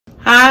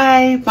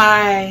Hi,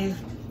 my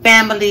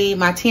family,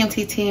 my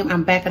TMT team.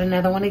 I'm back at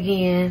another one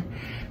again.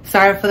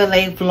 Sorry for the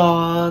late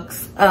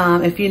vlogs.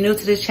 If you're new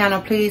to this channel,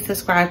 please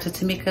subscribe to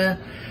Tamika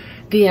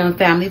DM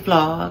Family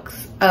Vlogs.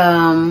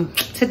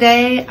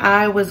 Today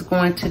I was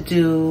going to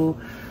do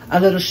a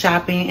little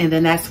shopping, and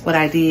then that's what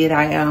I did.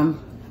 I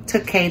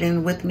took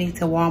Kaden with me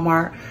to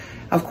Walmart.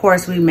 Of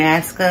course, we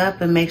mask up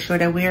and make sure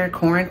that we're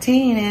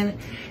quarantining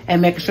and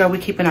making sure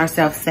we're keeping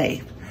ourselves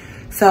safe.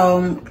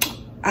 So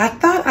I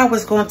thought I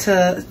was going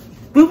to,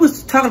 we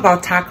was talking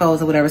about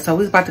tacos or whatever, so we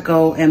was about to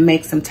go and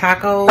make some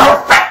tacos.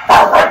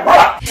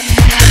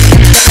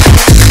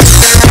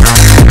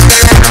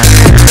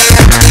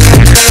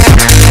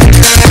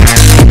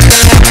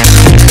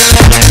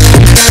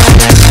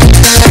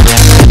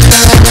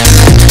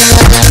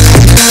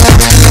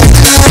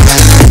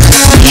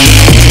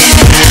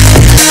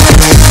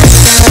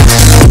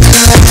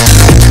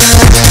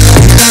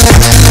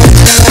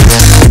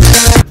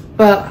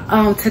 But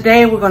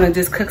today we're gonna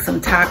just cook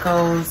some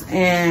tacos,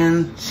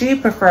 and she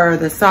prefer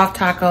the soft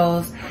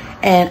tacos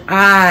and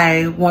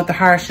I want the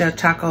hard shell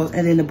tacos,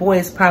 and then the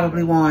boys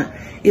probably want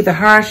either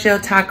hard shell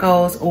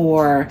tacos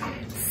or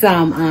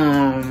some,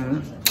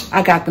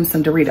 I got them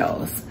some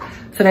Doritos.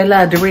 So they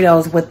love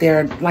Doritos with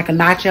their, like a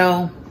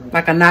nacho,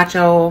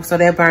 so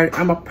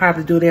I'm gonna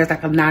probably do theirs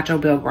like a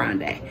nacho Bel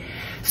Grande.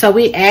 So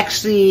we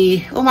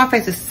actually, oh, my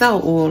face is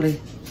so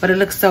oily, but it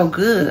looks so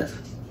good.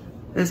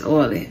 It's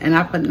oily, and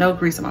I put no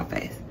grease on my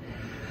face.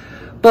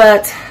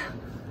 But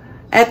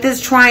at this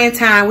trying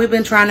time, we've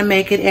been trying to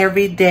make it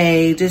every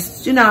day.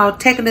 Just, you know,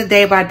 taking it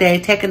day by day,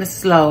 taking it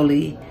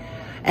slowly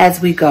as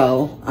we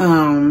go.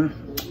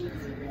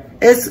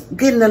 It's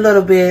getting a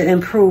little bit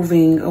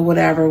improving or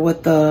whatever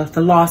with the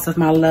loss of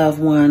my loved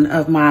one,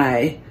 of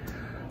my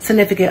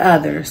significant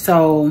other.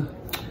 So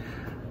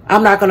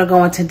I'm not going to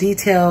go into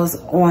details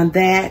on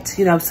that.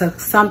 You know, so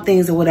some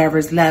things or whatever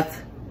is left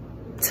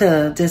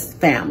to just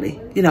family,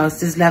 you know, it's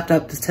just left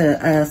up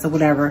to us or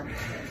whatever.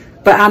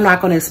 But I'm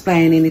not going to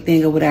explain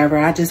anything or whatever.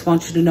 I just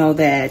want you to know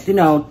that, you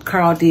know,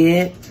 Carl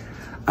did,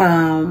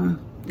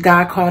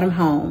 God called him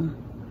home.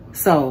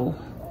 So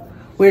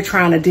we're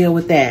trying to deal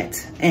with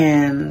that,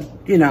 and,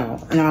 you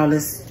know, and all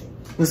this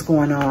was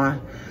going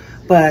on.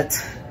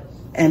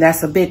 And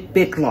that's a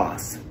big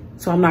loss.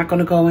 So I'm not going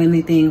to go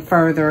anything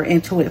further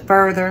into it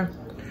further.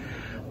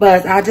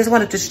 But I just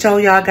wanted to show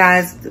y'all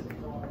guys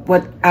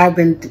what I've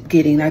been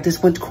getting. I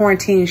just went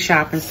quarantine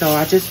shopping, so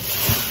I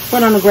just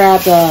went on to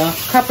grab a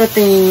couple of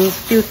things,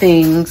 few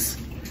things.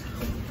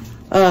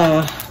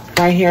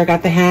 Right here, I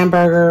got the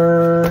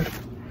hamburger,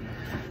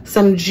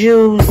 some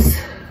juice.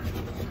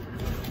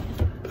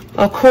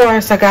 Of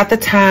course, I got the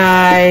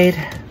Tide,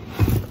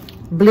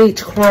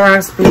 bleach,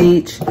 Clorox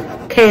bleach.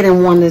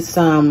 Kaden wanted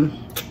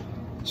some,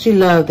 she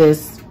loved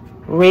this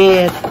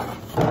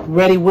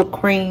ready whipped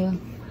cream.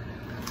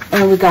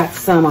 And we got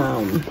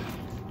some,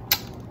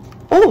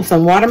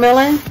 some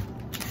watermelon,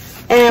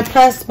 and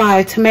plus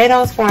my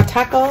tomatoes for our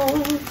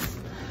tacos.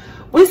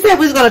 We said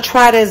we was gonna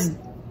try this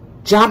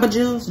Jamba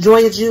Juice,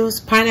 Joya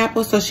Juice,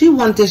 pineapple. So she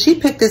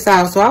picked this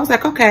out. So I was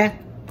like, okay,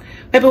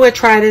 maybe we'll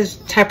try this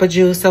type of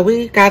juice. So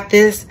we got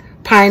this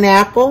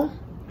pineapple,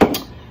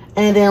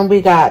 and then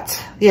we got,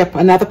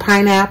 another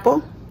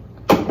pineapple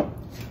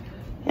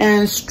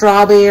and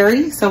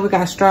strawberry. So we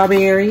got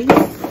strawberries.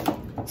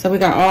 So we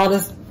got all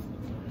this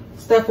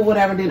stuff or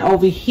whatever. Then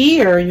over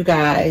here, you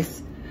guys,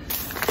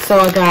 so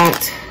I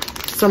got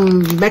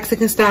some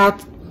Mexican style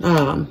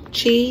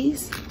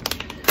cheese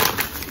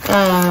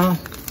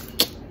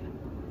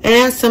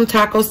and some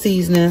taco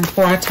seasoning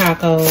for our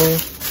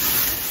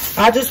tacos.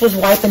 I just was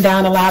wiping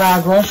down a lot of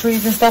our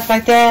groceries and stuff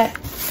like that.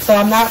 So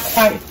I'm not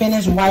quite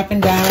finished wiping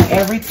down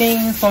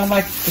everything. So I'm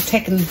like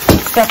taking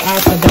stuff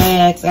out the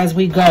bags as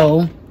we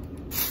go.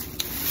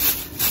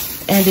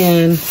 And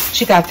then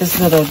she got this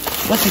little,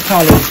 what you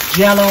call it,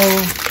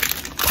 Jello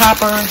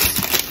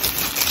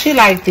poppers. She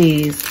liked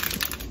these.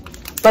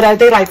 But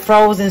they like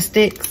frozen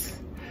sticks.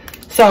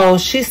 So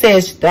she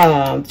says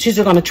she's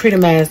just going to treat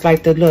them as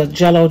like the little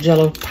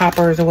Jello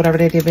poppers or whatever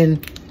they've been.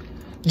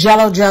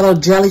 Jello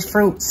jelly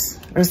fruits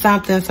or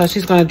something. So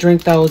she's going to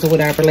drink those or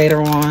whatever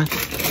later on.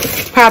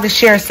 Probably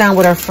share some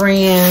with her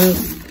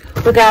friends.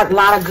 We got a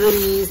lot of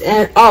goodies.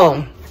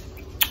 And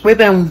we've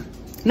been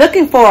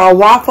looking for a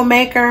waffle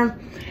maker.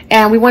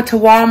 And we went to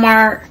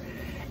Walmart.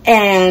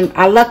 And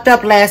I looked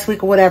up last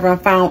week or whatever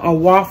and found a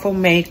waffle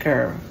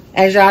maker.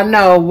 As y'all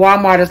know,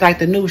 Walmart is like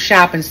the new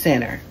shopping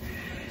center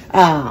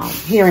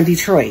here in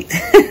Detroit.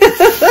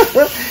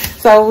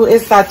 So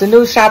it's like the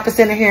new shopping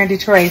center here in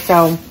Detroit.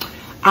 So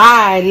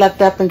I looked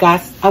up and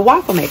got a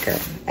waffle maker.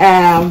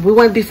 We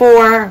went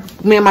before,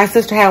 me and my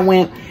sister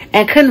went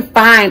and couldn't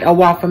find a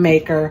waffle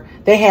maker.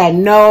 They had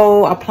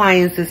no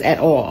appliances at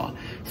all.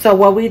 So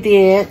what we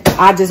did,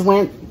 I just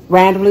went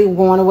randomly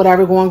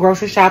going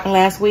grocery shopping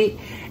last week,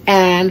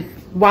 and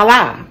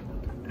voila,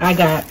 I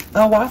got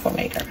a waffle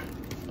maker.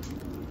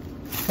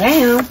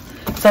 Bam.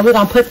 So we're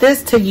gonna put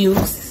this to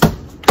use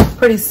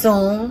pretty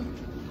soon.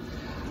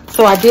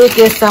 So I did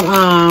get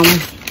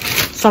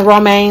some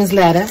romaine's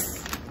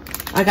lettuce.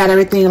 I got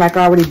everything like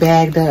already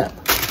bagged up.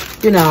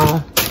 You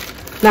know,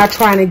 not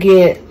trying to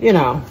get, you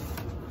know,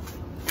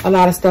 a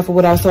lot of stuff or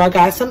whatever. So I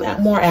got some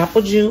more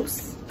apple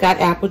juice. Got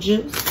apple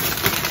juice.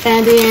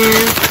 And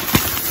then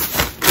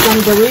some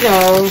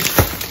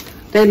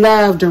Doritos. They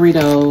love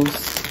Doritos.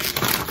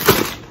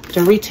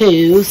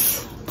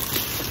 Doritos.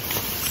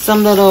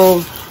 Some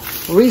little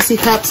Reese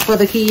cups for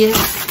the kids.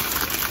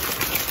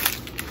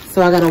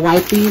 So I gotta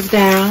wipe these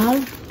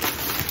down.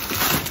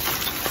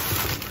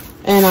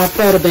 And I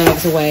throw the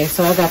bags away.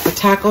 So I got the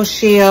taco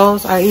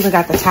shells. I even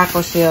got the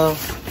taco shells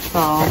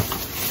from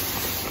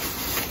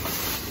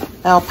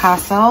El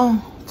Paso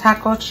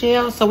taco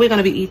shell. So we're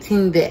gonna be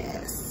eating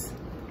this.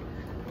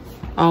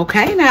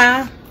 Okay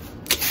now.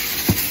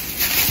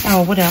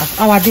 Oh, what else?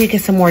 Oh, I did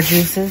get some more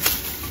juices.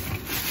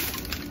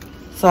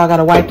 So I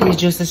gotta wipe these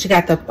juices. She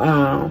got the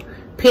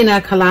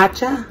pina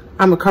colada.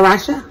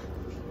 Caracha.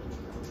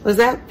 Was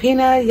that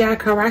pina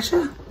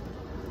caracha?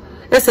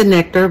 It's a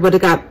nectar, but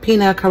it got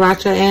pina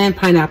caracha and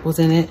pineapples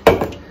in it.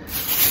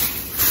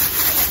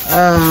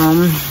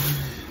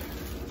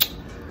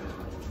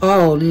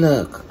 Oh,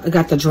 look. I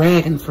got the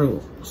dragon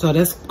fruit. So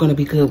that's going to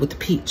be good with the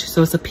peach.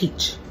 So it's a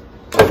peach.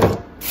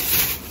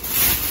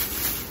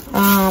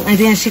 And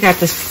then she got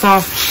the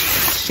soft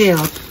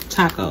shell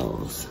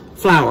tacos.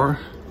 Flour.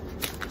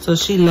 So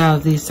she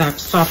loves these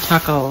soft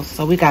tacos.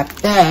 So we got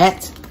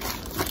that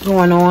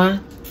going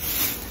on.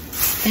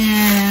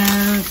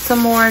 And some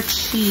more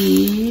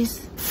cheese.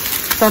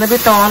 So let me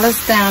throw all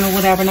this down or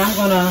whatever. And I'm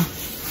going to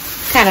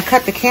kind of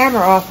cut the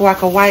camera off where I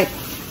can wipe.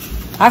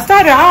 I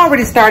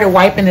already started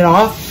wiping it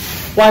off.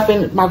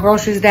 Wiping my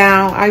groceries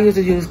down. I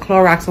usually use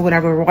Clorox or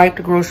whatever. Wipe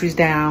the groceries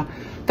down.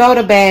 Throw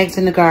the bags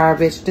in the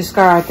garbage.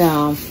 Discard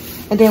them.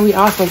 And then we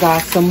also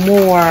got some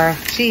more.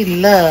 She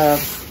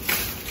loves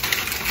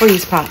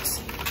freeze pops.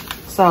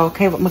 So,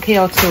 okay, with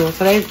Mikhail too.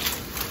 So they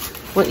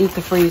will eat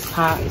the freeze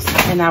pops.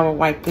 And I will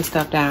wipe this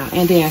stuff down.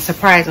 And then,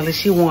 surprisingly,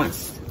 she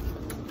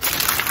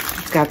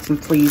got some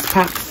freeze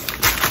pops.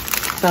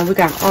 So we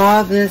got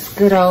all this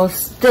good old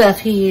stuff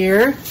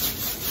here.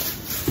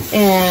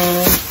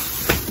 And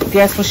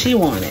guess what she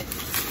wanted?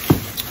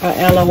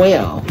 A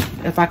LOL.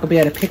 If I could be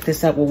able to pick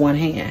this up with one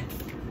hand.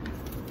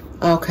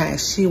 Okay,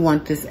 she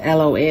wants this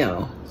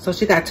LOL. So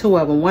she got two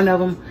of them. One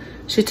of them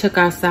she took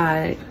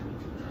outside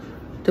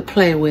to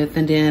play with.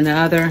 And then the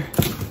other,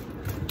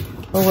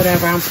 or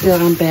whatever, I'm still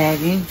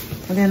unbagging.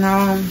 And then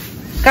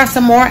got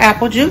some more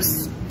apple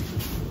juice.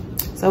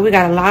 So we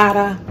got a lot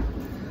of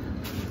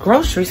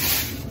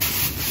groceries.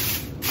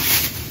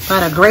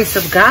 By the grace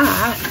of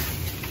God.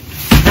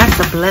 That's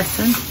a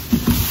blessing.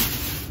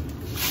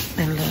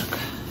 And look.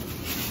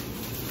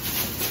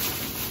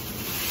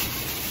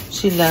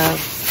 She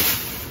loves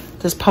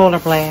this Polar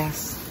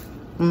Blast.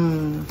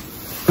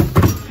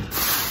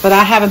 But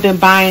I haven't been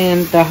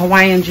buying the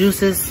Hawaiian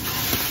juices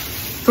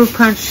fruit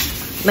punch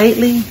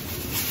lately.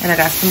 And I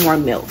got some more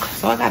milk.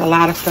 So I got a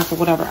lot of stuff or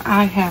whatever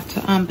I have to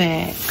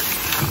unbag.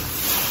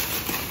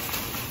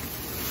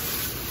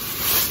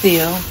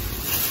 Still,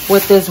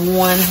 with this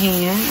one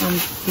hand I'm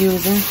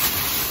using.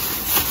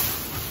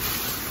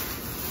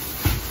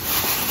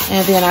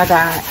 And then I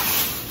got,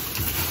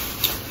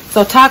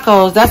 so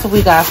tacos, that's what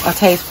we got a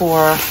taste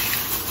for.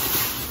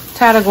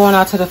 Tired of going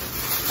out to the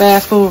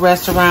fast food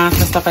restaurants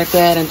and stuff like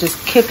that and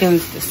just cooking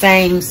the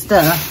same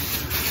stuff.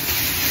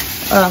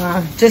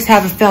 Just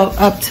haven't felt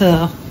up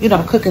to, you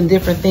know, cooking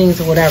different things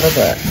or whatever,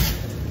 but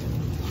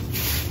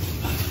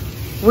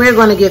we're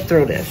going to get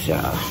through this,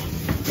 y'all.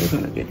 We're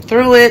going to get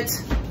through it.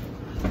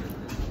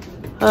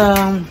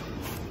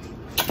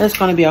 It's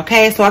going to be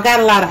okay. So I got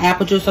a lot of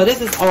apple juice. So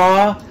this is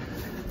all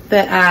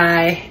that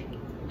I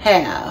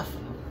have.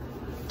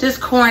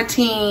 Just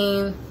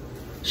quarantine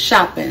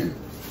shopping.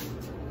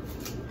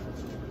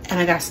 And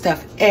I got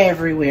stuff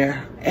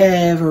everywhere.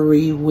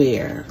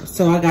 Everywhere.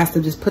 So I got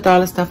to just put all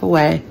this stuff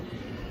away.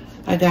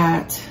 I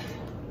got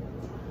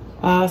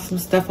some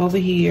stuff over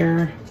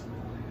here.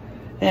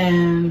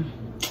 And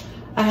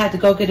I had to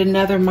go get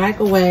another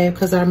microwave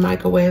because our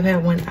microwave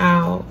had went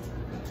out.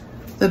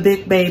 The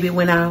big baby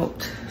went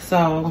out.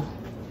 So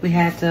we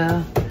had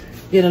to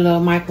get a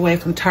little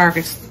microwave from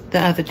Target the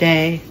other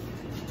day.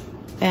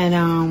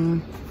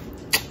 And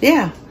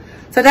yeah.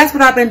 So that's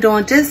what I've been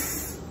doing.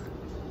 Just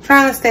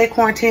trying to stay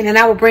quarantined. And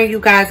I will bring you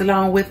guys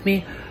along with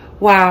me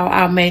while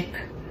I make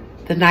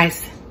the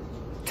nice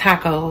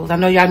tacos. I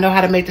know y'all know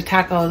how to make the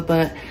tacos,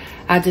 but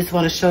I just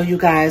want to show you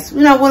guys,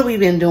 you know, what we've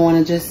been doing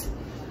and just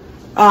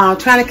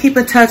trying to keep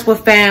in touch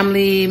with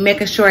family,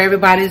 making sure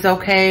everybody's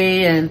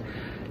okay, and,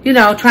 you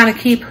know, trying to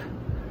keep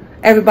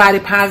everybody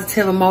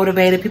positive and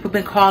motivated. People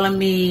been calling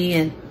me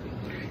and,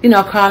 you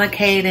know, calling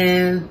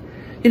Kaden,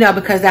 you know,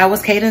 because that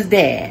was Kaden's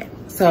dad.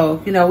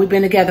 So, you know, we've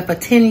been together for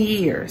 10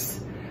 years.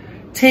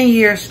 10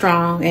 years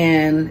strong,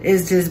 and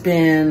it's just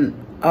been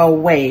a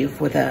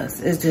wave with us.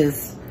 It's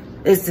just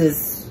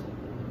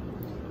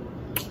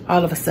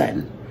all of a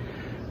sudden.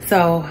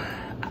 So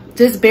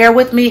just bear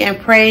with me and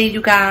pray,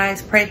 you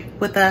guys. Pray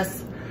with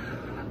us.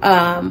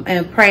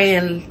 And pray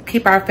and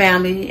keep our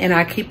family, and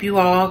I keep you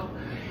all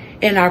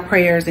in our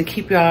prayers and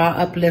keep y'all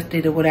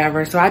uplifted or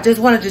whatever. So I just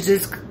wanted to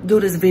just do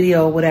this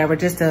video or whatever,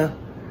 just to,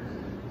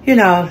 you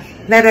know,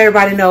 let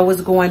everybody know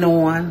what's going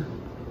on,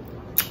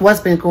 what's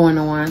been going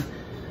on.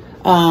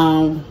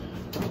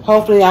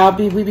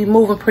 Hopefully we be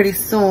moving pretty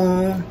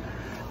soon.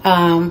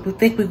 We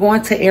think we're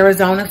going to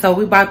Arizona, so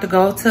we're about to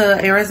go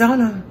to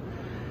Arizona,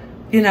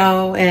 you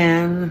know,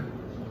 and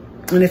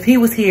if he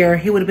was here,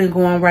 he would have been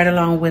going right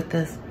along with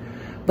us.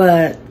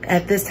 But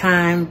at this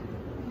time,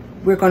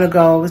 we're gonna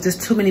go. It's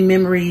just too many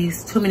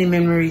memories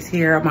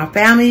here. My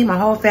family, my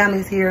whole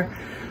family's here.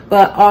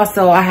 But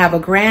also I have a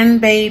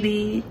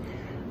grandbaby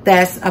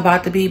that's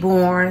about to be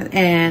born,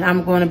 and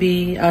I'm gonna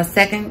be a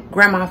second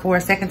grandma for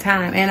a second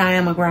time, and I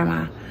am a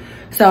grandma.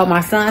 So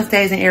my son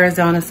stays in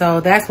Arizona,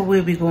 so that's where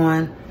we'll be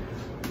going,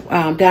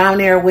 down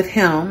there with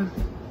him.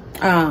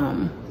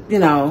 You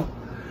know,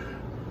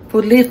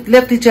 we'll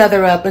lift each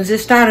other up and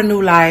just start a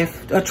new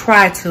life, or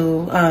try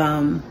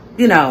to,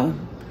 you know,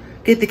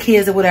 get the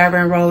kids or whatever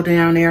enrolled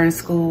down there in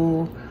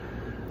school,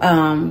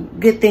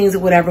 get things or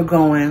whatever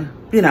going,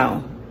 you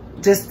know,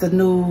 just a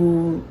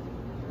new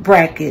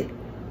bracket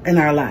in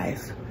our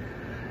life.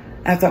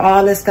 After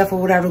all this stuff or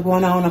whatever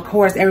going on, of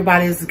course,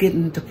 everybody's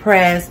getting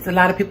depressed. A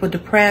lot of people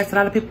depressed. A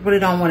lot of people really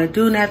don't want to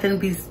do nothing,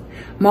 be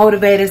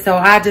motivated. So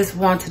I just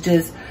want to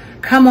just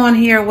come on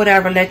here,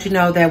 whatever, let you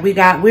know that we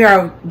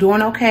are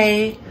doing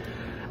okay.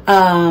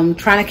 Trying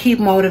to keep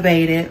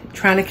motivated,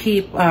 trying to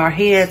keep our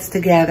heads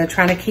together,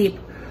 trying to keep,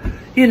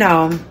 you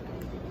know,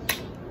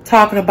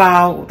 talking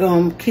about,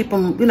 keep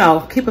them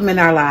in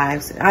our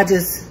lives. I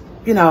just,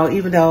 you know,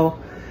 even though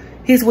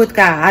he's with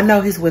God, I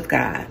know he's with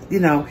God. You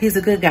know, he's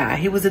a good guy.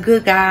 He was a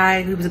good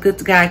guy. He was a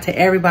good guy to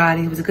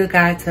everybody. He was a good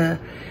guy to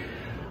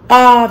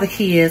all the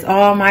kids,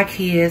 all my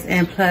kids,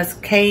 and plus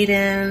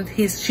Kaden,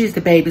 she's the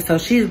baby, so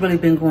she's really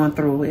been going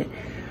through it.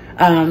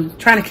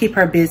 Trying to keep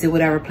her busy,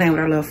 whatever, playing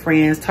with her little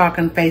friends,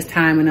 talking,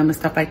 FaceTiming them and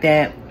stuff like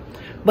that.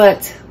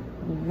 But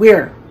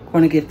we're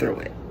going to get through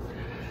it.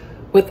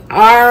 With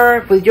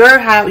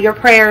your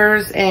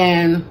prayers,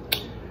 and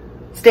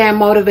staying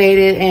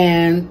motivated,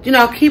 and, you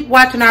know, keep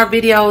watching our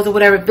videos or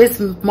whatever. If it's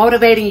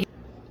motivating,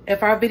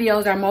 if our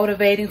videos are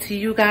motivating to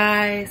you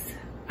guys,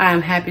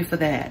 I'm happy for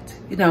that.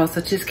 You know, so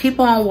just keep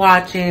on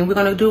watching. We're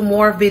going to do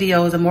more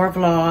videos and more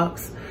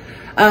vlogs.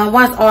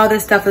 Once all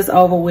this stuff is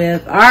over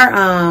with,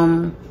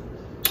 our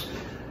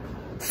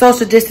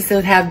social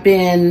distancing have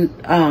been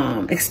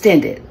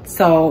extended.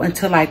 So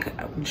until like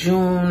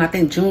June, I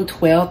think June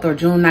 12th or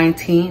June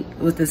 19th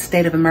was the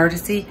state of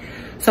emergency.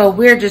 So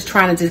we're just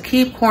trying to just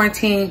keep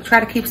quarantine, try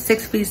to keep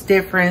 6 feet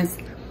difference,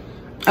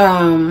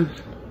 and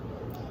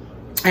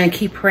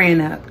keep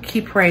praying up,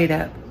 keep prayed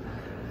up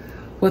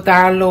with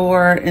our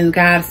Lord and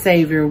God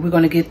Savior. We're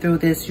going to get through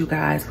this, you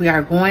guys. We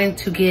are going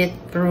to get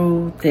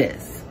through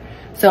this.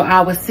 So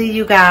I will see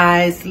you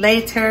guys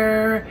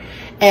later.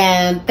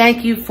 And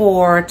thank you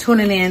for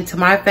tuning in to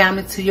my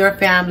family, to your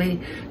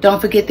family. Don't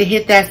forget to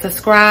hit that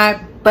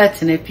subscribe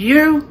button. If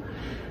you're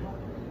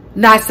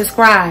not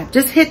subscribed,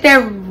 just hit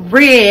that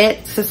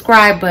red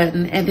subscribe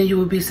button, and then you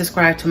will be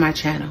subscribed to my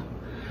channel.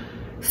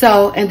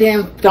 So, and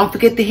then don't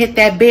forget to hit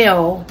that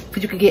bell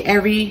so you can get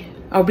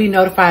be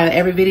notified of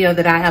every video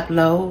that I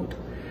upload.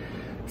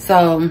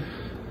 So,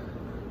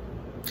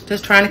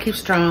 just trying to keep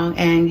strong.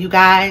 And you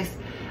guys,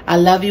 I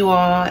love you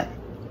all,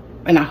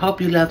 and I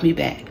hope you love me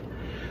back.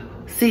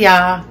 See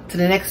y'all to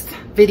the next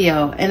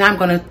video, and I'm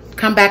gonna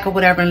come back or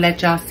whatever and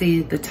let y'all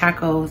see the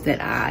tacos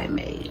that I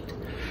made.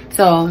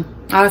 So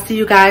I'll see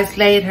you guys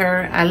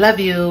later. I love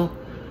you.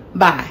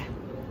 Bye.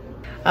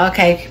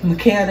 Okay,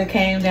 Mikhail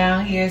came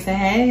down here and said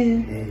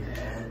hey.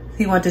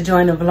 He wanted to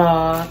join the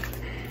vlog.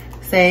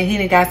 Say he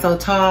done got so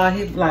tall.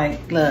 He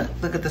like, look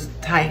at this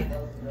height.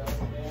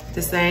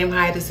 The same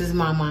height as his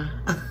mama.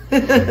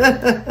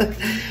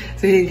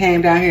 So he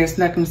came down here and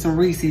snuck him some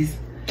Reese's.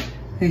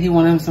 He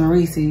wanted him some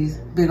Reese's.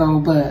 Big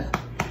old butt.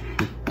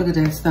 Look at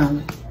that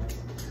stomach.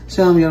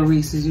 Show him your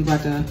Reese's. You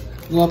about to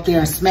go up there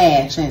and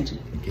smash, ain't you?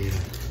 Yeah.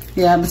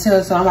 Yeah, but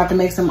so I'm about to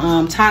make some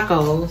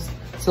tacos.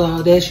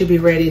 So they should be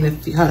ready in a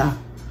few. Hold on.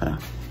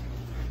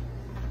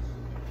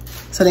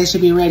 So they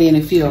should be ready in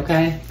a few,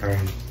 okay?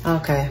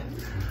 Okay.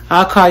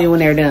 I'll call you when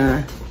they're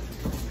done.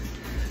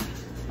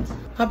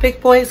 My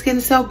big boy is getting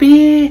so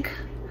big.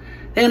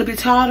 They're gonna be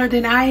taller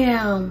than I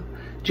am.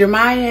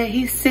 Jeremiah,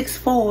 he's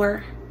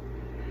 6'4".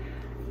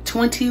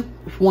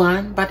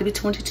 21, about to be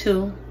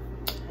 22.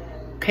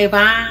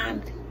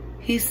 Kayvon,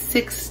 he's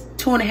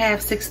 2.5,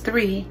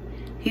 6'3".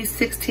 He's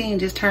 16,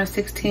 just turned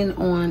 16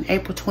 on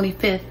April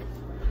 25th.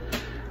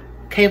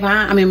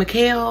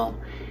 Mikhail,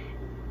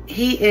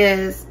 he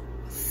is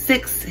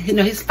 6,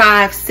 he's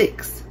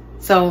 5'6".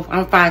 So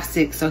I'm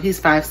 5'6", so he's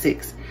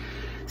 5'6".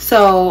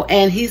 So,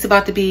 and he's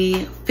about to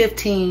be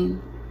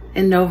 15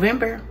 in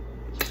November.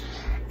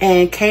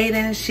 And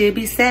Kaden should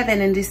be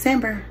 7 in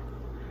December.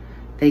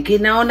 They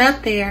getting on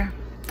up there.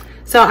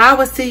 So I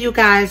will see you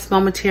guys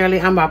momentarily.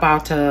 I'm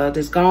about to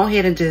just go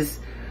ahead and just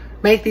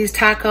make these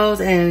tacos,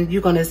 and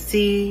you're gonna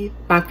see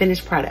my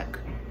finished product.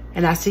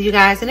 And I'll see you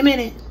guys in a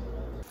minute.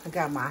 I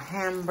got my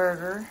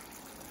hamburger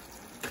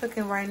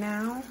cooking right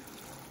now.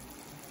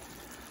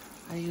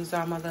 I use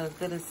all my little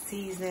good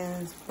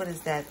seasonings. What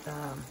is that?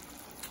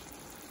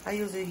 I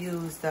usually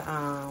use the,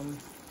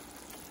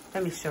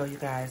 let me show you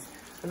guys.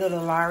 A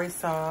little Lari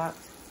salt,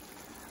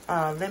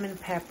 lemon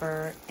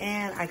pepper,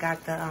 and I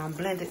got the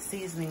blended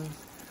seasoning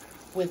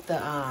with the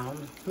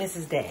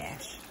Mrs.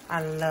 Dash.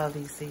 I love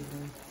these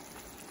seasonings.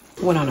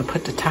 Went on to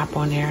put the top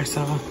on there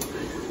so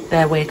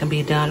that way it can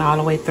be done all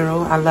the way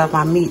through. I love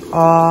my meat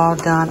all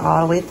done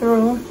all the way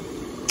through.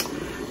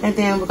 And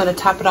then we're gonna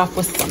top it off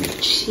with some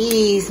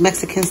cheese,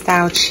 Mexican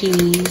style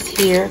cheese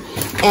here.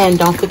 And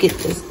don't forget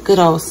this good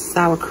old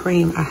sour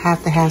cream. I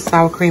have to have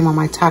sour cream on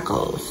my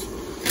tacos.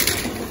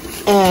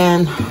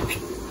 And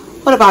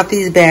what about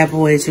these bad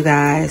boys, you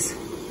guys?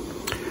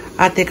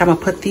 I think I'm gonna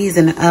put these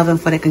in the oven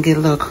so they can get a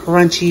little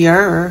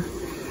crunchier.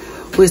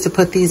 We used to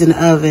put these in the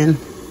oven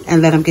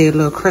and let them get a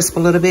little crisp a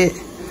little bit.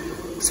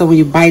 So when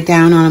you bite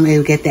down on them,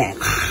 it'll get that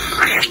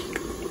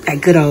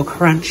good old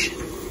crunch.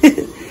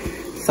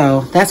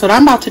 So that's what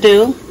I'm about to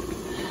do.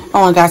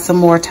 Oh, I got some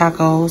more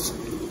tacos.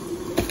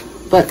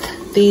 But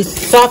these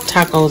soft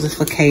tacos is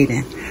for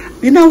Kaden.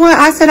 You know what?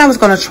 I said I was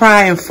going to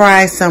try and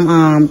fry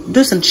some,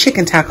 do some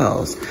chicken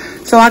tacos.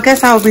 So I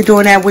guess I'll be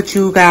doing that with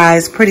you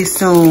guys pretty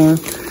soon.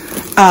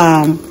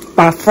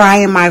 By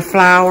frying my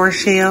flour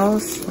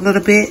shells a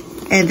little bit.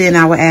 And then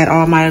I will add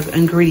all my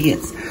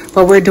ingredients.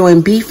 But we're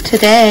doing beef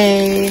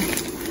today.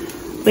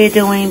 We're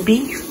doing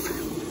beef.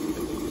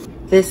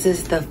 This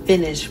is the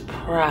finished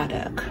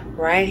product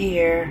right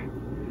here.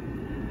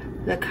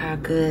 Look how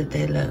good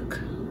they look.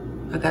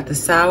 I got the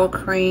sour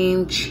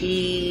cream,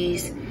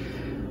 cheese,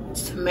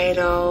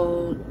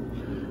 tomato,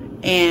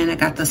 and I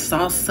got the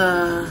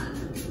salsa.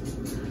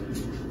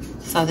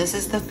 So this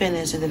is the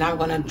finish. And then I'm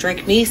gonna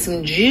drink me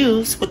some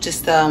juice, which is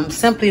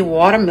simply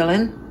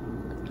watermelon.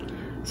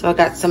 So I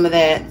got some of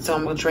that. So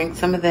I'm gonna drink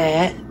some of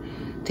that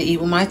to eat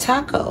with my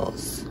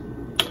tacos.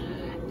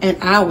 And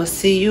I will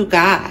see you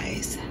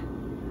guys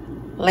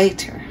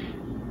later.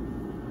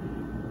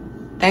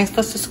 Thanks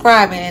for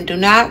subscribing, and do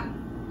not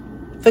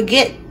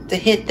forget to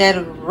hit that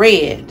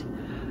red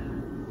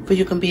for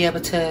you can be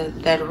able to,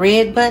 that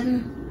red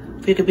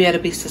button for you can be able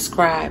to be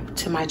subscribed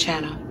to my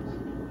channel.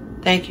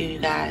 Thank you, you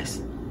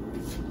guys.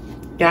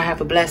 Y'all have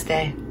a blessed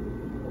day.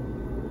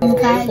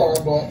 Okay.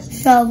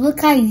 So look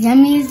how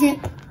yummy is it?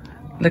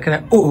 Look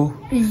at that. Ooh,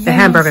 the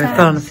hamburger that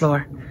fell on the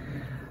floor.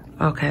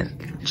 Okay,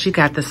 she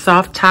got the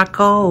soft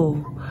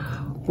taco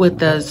with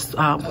the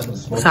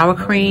sour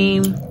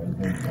cream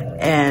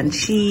and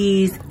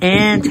cheese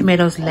and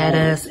tomatoes,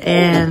 lettuce,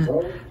 and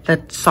the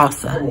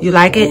salsa. You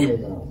like it?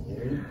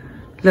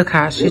 Look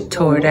how she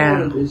tore it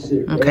down.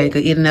 Okay, you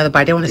can eat another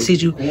bite. They want to see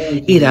you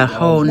eat a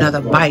whole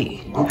nother bite.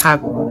 How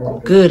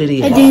good it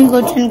is. And then you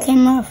go turn the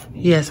camera off.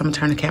 Yes, I'm gonna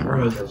turn the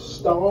camera off.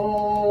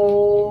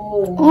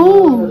 Ooh.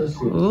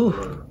 Ooh.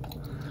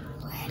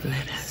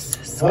 Lettuce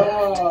is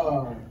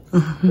good.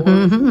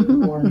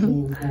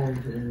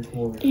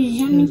 It's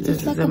yummy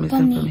just like a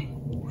bummy.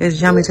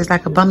 It's yummy just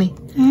like a bummy.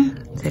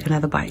 Mm-hmm. Take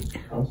another bite.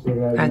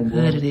 How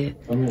good it is.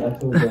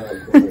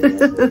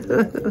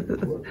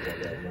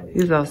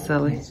 You're so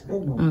silly.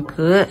 I'm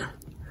good.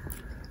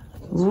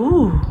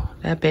 Ooh,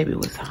 that baby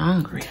was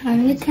hungry.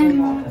 Turn the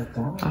camera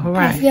off. All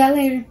right. I'll see y'all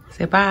later.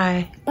 Say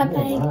bye.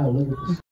 Bye-bye.